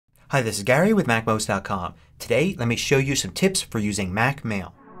Hi, this is Gary with MACMOST.com. Today, let me show you some tips for using Mac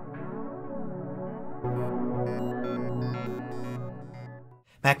Mail.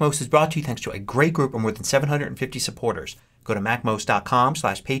 MACMOST is brought to you thanks to a great group of more than 750 supporters. Go to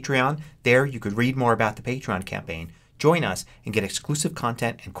MACMOST.com/Patreon. There you could read more about the Patreon campaign, join us, and get exclusive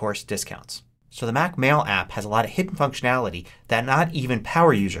content and course discounts. So the Mac Mail app has a lot of hidden functionality that not even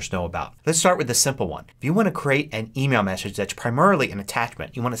power users know about. Let's start with the simple one. If you want to create an email message that's primarily an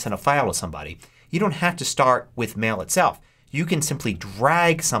attachment, you want to send a file to somebody, you don't have to start with mail itself. You can simply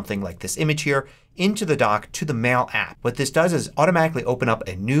drag something like this image here into the dock to the Mail app. What this does is automatically open up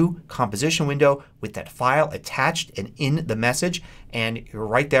a new composition window with that file attached and in the message, and you're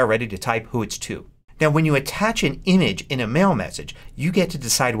right there ready to type who it's to. Now when you attach an image in a mail message you get to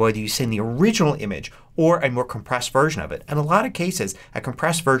decide whether you send the original image or a more compressed version of it. In a lot of cases a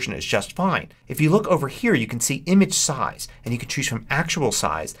compressed version is just fine. If you look over here you can see image size and you can choose from actual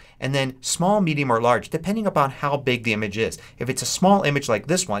size and then small, medium, or large depending upon how big the image is. If it's a small image like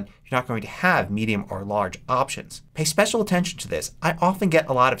this one you're not going to have medium or large options. Pay special attention to this. I often get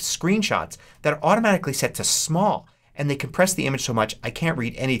a lot of screenshots that are automatically set to small and they compress the image so much I can't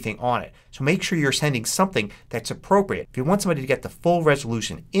read anything on it. So make sure you're sending something that's appropriate. If you want somebody to get the full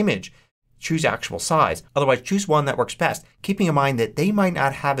resolution image, choose actual size. Otherwise choose one that works best, keeping in mind that they might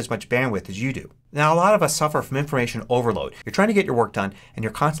not have as much bandwidth as you do. Now a lot of us suffer from information overload. You're trying to get your work done and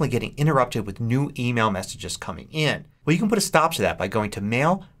you're constantly getting interrupted with new email messages coming in. Well, you can put a stop to that by going to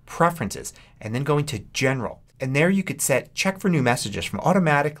Mail, Preferences, and then going to General. And there you could set Check for New Messages from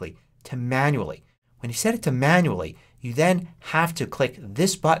automatically to manually. When you set it to manually you then have to click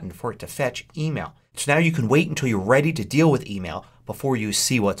this button for it to fetch email. So now you can wait until you're ready to deal with email before you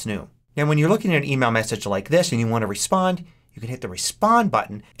see what's new. Now when you're looking at an email message like this and you want to respond, you can hit the respond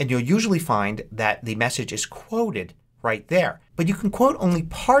button and you'll usually find that the message is quoted right there. But you can quote only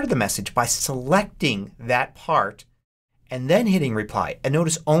part of the message by selecting that part and then hitting reply. And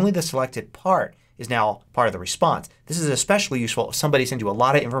notice only the selected part is now part of the response. This is especially useful if somebody sends you a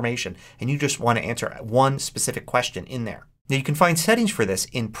lot of information and you just want to answer one specific question in there. Now you can find settings for this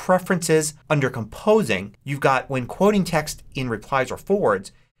in Preferences under Composing. You've got when quoting text in replies or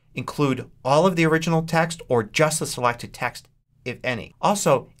forwards include all of the original text or just the selected text if any.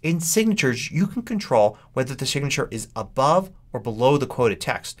 Also in Signatures you can control whether the signature is above or below the quoted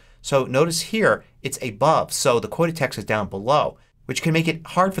text. So notice here it's above so the quoted text is down below, which can make it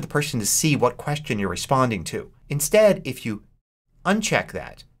hard for the person to see what question you're responding to. Instead, if you uncheck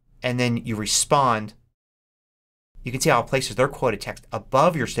that and then you respond, you can see how it places their quoted text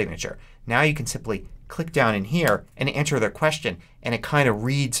above your signature. Now you can simply click down in here and answer their question and it kind of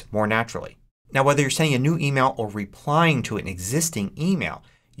reads more naturally. Now whether you're sending a new email or replying to an existing email,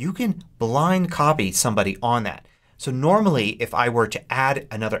 you can blind copy somebody on that. So normally if I were to add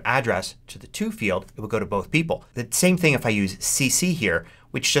another address to the to field it would go to both people. The same thing if I use CC here,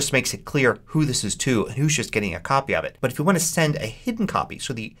 which just makes it clear who this is to and who's just getting a copy of it. But if you want to send a hidden copy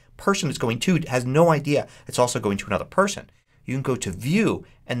so the person it's going to has no idea it's also going to another person, you can go to View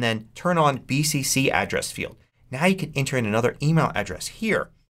and then turn on BCC address field. Now you can enter in another email address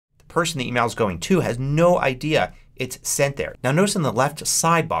here. The person the email is going to has no idea it's sent there. Now notice in the left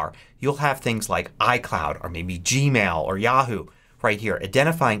sidebar you'll have things like iCloud or maybe Gmail or Yahoo right here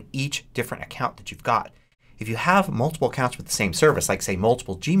identifying each different account that you've got. If you have multiple accounts with the same service, like say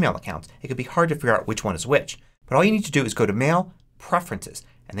multiple Gmail accounts, it could be hard to figure out which one is which. But all you need to do is go to Mail, Preferences,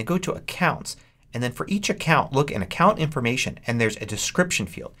 and then go to Accounts. And then for each account look in Account Information and there's a description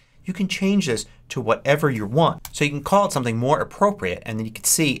field. You can change this to whatever you want. So you can call it something more appropriate and then you can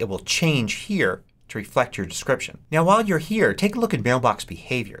see it will change here to reflect your description. Now while you're here take a look at mailbox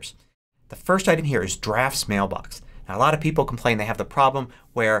behaviors. The first item here is Drafts Mailbox. Now a lot of people complain they have the problem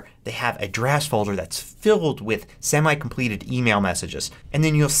where they have a drafts folder that's filled with semi-completed email messages. And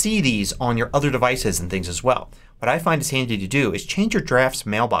then you'll see these on your other devices and things as well. What I find is handy to do is change your Drafts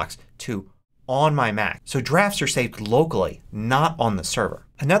Mailbox to On My Mac. So drafts are saved locally, not on the server.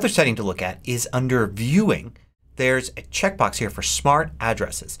 Another setting to look at is under Viewing. There's a checkbox here for Smart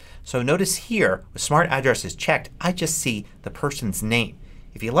Addresses. So notice here with Smart Addresses checked I just see the person's name.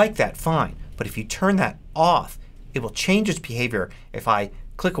 If you like that fine, but if you turn that off it will change its behavior. If I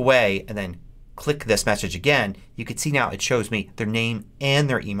click away and then click this message again you can see now it shows me their name and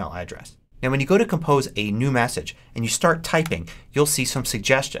their email address. Now when you go to compose a new message and you start typing you'll see some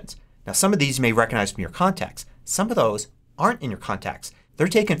suggestions. Now some of these you may recognize from your contacts. Some of those aren't in your contacts. They're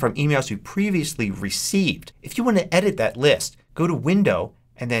taken from emails you previously received. If you want to edit that list go to Window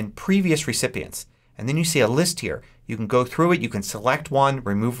and then Previous Recipients. And then you see a list here. You can go through it. You can select one,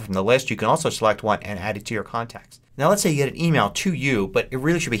 remove it from the list. You can also select one and add it to your contacts. Now let's say you get an email to you, but it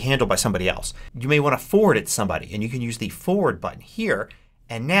really should be handled by somebody else. You may want to forward it to somebody, and you can use the forward button here.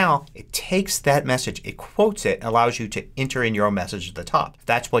 And now it takes that message, it quotes it, and allows you to enter in your own message at the top. If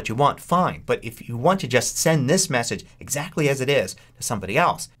that's what you want, fine. But if you want to just send this message exactly as it is to somebody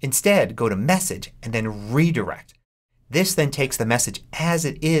else, instead go to Message and then Redirect. This then takes the message as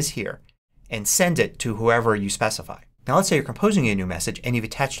it is here and sends it to whoever you specify. Now let's say you're composing a new message and you've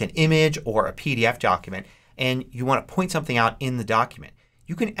attached an image or a PDF document and you want to point something out in the document.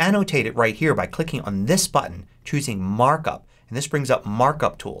 You can annotate it right here by clicking on this button, choosing Markup. And this brings up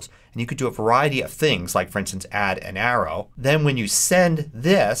markup tools. And you could do a variety of things, like for instance add an arrow. Then when you send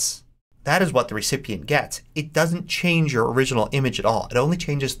this, that is what the recipient gets. It doesn't change your original image at all. It only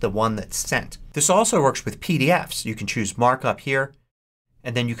changes the one that's sent. This also works with PDFs. You can choose markup here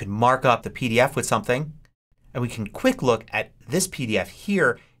and then you can mark up the PDF with something. And we can quick look at this PDF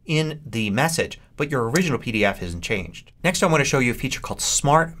here in the message, but your original PDF isn't changed. Next I want to show you a feature called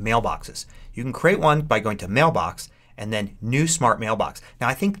Smart Mailboxes. You can create one by going to Mailbox and then New Smart Mailbox. Now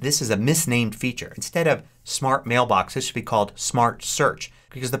I think this is a misnamed feature. Instead of Smart Mailbox, this should be called Smart Search,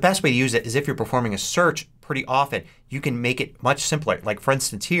 because the best way to use it is if you're performing a search pretty often. You can make it much simpler. Like for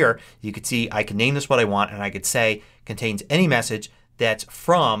instance here you could see I can name this what I want and I could say contains any message that's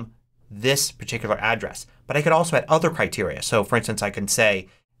from this particular address. But I could also add other criteria. So for instance I can say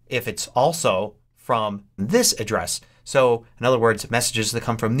if it's also from this address. So in other words messages that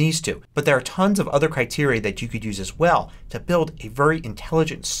come from these two. But there are tons of other criteria that you could use as well to build a very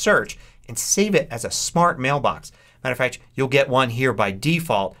intelligent search and save it as a smart mailbox. Matter of fact, you'll get one here by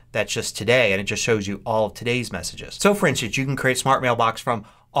default that's just today and it just shows you all of today's messages. So for instance you can create a smart mailbox from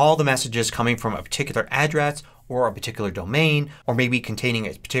all the messages coming from a particular address or a particular domain or maybe containing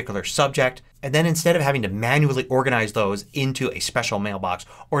a particular subject. And then instead of having to manually organize those into a special mailbox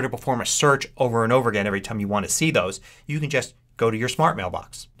or to perform a search over and over again every time you want to see those, you can just go to your smart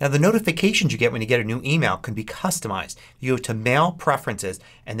mailbox. Now the notifications you get when you get a new email can be customized. You go to Mail Preferences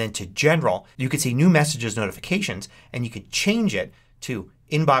and then to General. You can see new messages notifications and you can change it to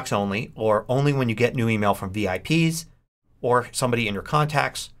Inbox Only or only when you get new email from VIPs or somebody in your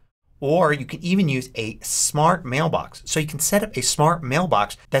contacts. Or you can even use a smart mailbox. So you can set up a smart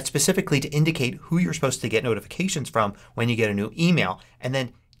mailbox that's specifically to indicate who you're supposed to get notifications from when you get a new email and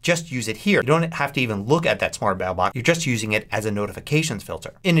then just use it here. You don't have to even look at that smart mailbox. You're just using it as a notifications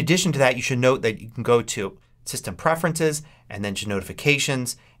filter. In addition to that you should note that you can go to System Preferences and then to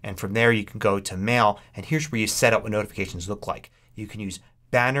Notifications and from there you can go to Mail and here's where you set up what notifications look like. You can use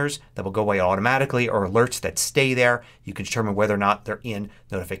banners that will go away automatically or alerts that stay there. You can determine whether or not they're in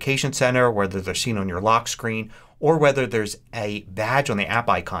Notification Center, whether they're seen on your lock screen, or whether there's a badge on the app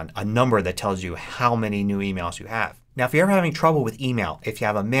icon, a number that tells you how many new emails you have. Now if you're ever having trouble with email, if you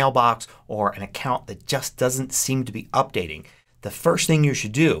have a mailbox or an account that just doesn't seem to be updating, the first thing you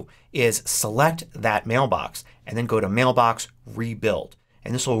should do is select that mailbox and then go to Mailbox Rebuild.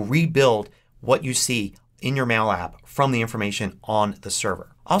 And this will rebuild what you see in your mail app from the information on the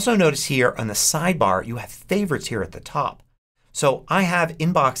server. Also notice here on the sidebar you have favorites here at the top. So I have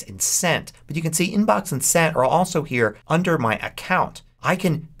Inbox and Sent, but you can see Inbox and Sent are also here under my account. I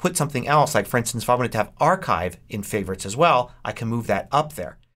can put something else, like for instance if I wanted to have Archive in favorites as well, I can move that up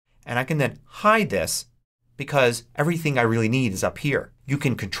there. And I can then hide this because everything I really need is up here. You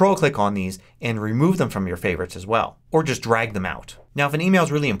can control click on these and remove them from your favorites as well. Or just drag them out. Now if an email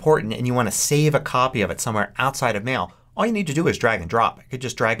is really important and you want to save a copy of it somewhere outside of Mail, all you need to do is drag and drop. I could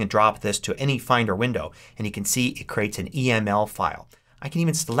just drag and drop this to any Finder window and you can see it creates an EML file. I can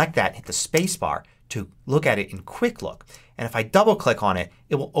even select that and hit the space bar to look at it in Quick Look. And if I double click on it,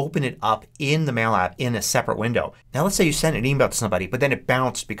 it will open it up in the Mail app in a separate window. Now let's say you sent an email to somebody but then it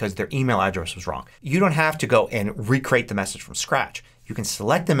bounced because their email address was wrong. You don't have to go and recreate the message from scratch. You can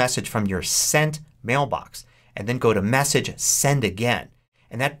select the message from your sent mailbox and then go to Message, Send Again.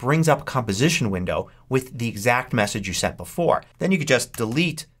 And that brings up a composition window with the exact message you sent before. Then you could just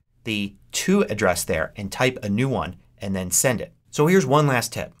delete the to address there and type a new one and then send it. So here's one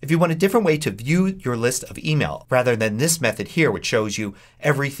last tip. If you want a different way to view your list of email rather than this method here which shows you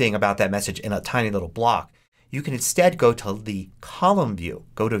everything about that message in a tiny little block, you can instead go to the column view.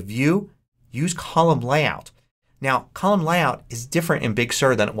 Go to View, use Column Layout. Now column layout is different in Big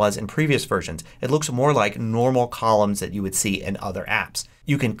Sur than it was in previous versions. It looks more like normal columns that you would see in other apps.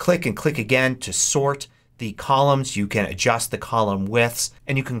 You can click and click again to sort the columns. You can adjust the column widths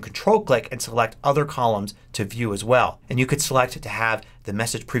and you can control click and select other columns to view as well. And you could select to have the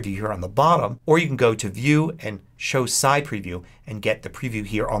message preview here on the bottom or you can go to View and Show Side Preview and get the preview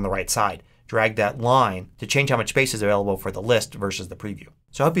here on the right side. drag that line to change how much space is available for the list versus the preview.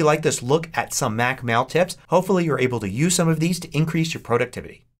 So I hope you like this look at some Mac mail tips. Hopefully you're able to use some of these to increase your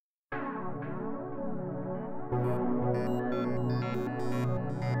productivity.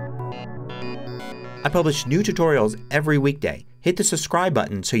 I publish new tutorials every weekday. Hit the subscribe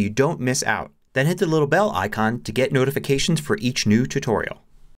button so you don't miss out. Then hit the little bell icon to get notifications for each new tutorial.